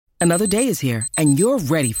Another day is here, and you're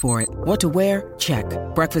ready for it. What to wear? Check.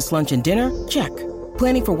 Breakfast, lunch, and dinner? Check.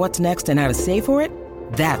 Planning for what's next and how to save for it?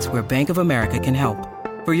 That's where Bank of America can help.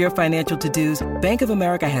 For your financial to-dos, Bank of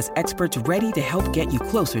America has experts ready to help get you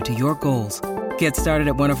closer to your goals. Get started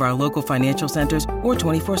at one of our local financial centers or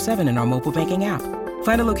 24/7 in our mobile banking app.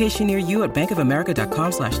 Find a location near you at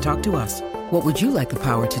bankofamerica.com/talktous. What would you like the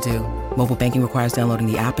power to do? Mobile banking requires downloading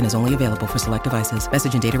the app and is only available for select devices.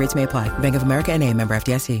 Message and data rates may apply. Bank of America NA, member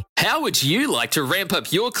FDIC. How would you like to ramp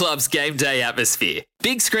up your club's game day atmosphere?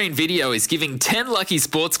 Big Screen Video is giving 10 lucky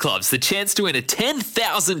sports clubs the chance to win a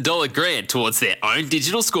 $10,000 grant towards their own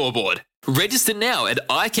digital scoreboard. Register now at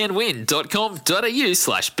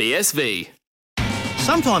iCanWin.com.au/BSV.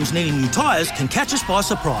 Sometimes needing new tyres can catch us by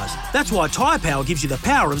surprise. That's why Tyre Power gives you the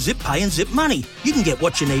power of Zip Pay and Zip Money. You can get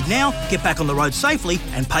what you need now, get back on the road safely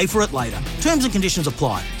and pay for it later. Terms and conditions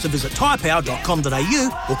apply. So visit tyrepower.com.au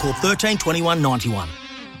or call 13 21 91.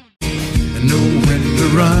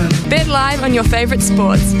 Bet live on your favourite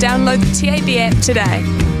sports. Download the TAB app today.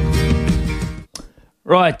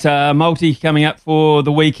 Right, multi coming up for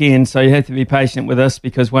the weekend, so you have to be patient with us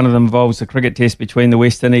because one of them involves a cricket test between the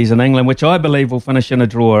West Indies and England, which I believe will finish in a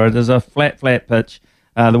draw. It is a flat pitch.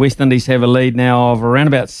 The West Indies have a lead now of around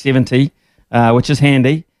about 70, which is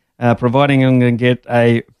handy, providing England get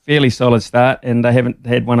a fairly solid start, and they haven't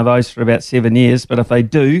had one of those for about 7 years, but if they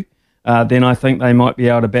do, then I think they might be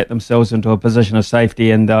able to bat themselves into a position of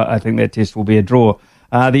safety, and I think that test will be a draw.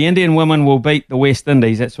 The Indian women will beat the West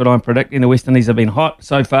Indies. That's what I'm predicting. The West Indies have been hot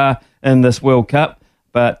so far in this World Cup,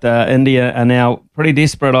 but India are now pretty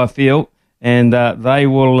desperate, I feel, and they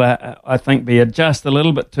will, I think, be just a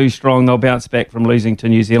little bit too strong. They'll bounce back from losing to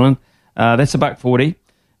New Zealand. That's $1.40.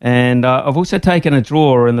 And I've also taken a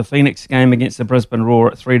draw in the Phoenix game against the Brisbane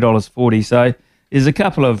Roar at $3.40. So there's a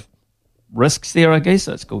couple of risks there, I guess.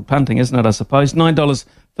 It's called punting, isn't it, I suppose?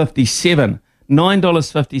 $9.57.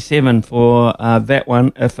 $9.57 for that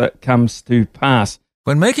one if it comes to pass.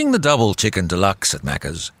 When making the double chicken deluxe at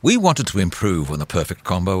Macca's, we wanted to improve on the perfect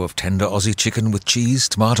combo of tender Aussie chicken with cheese,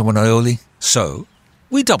 tomato and aioli. So,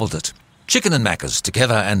 we doubled it. Chicken and Macca's,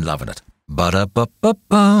 together and loving it.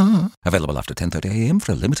 Ba-da-ba-ba-ba. Available after 10:30 a.m.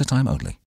 for a limited time only.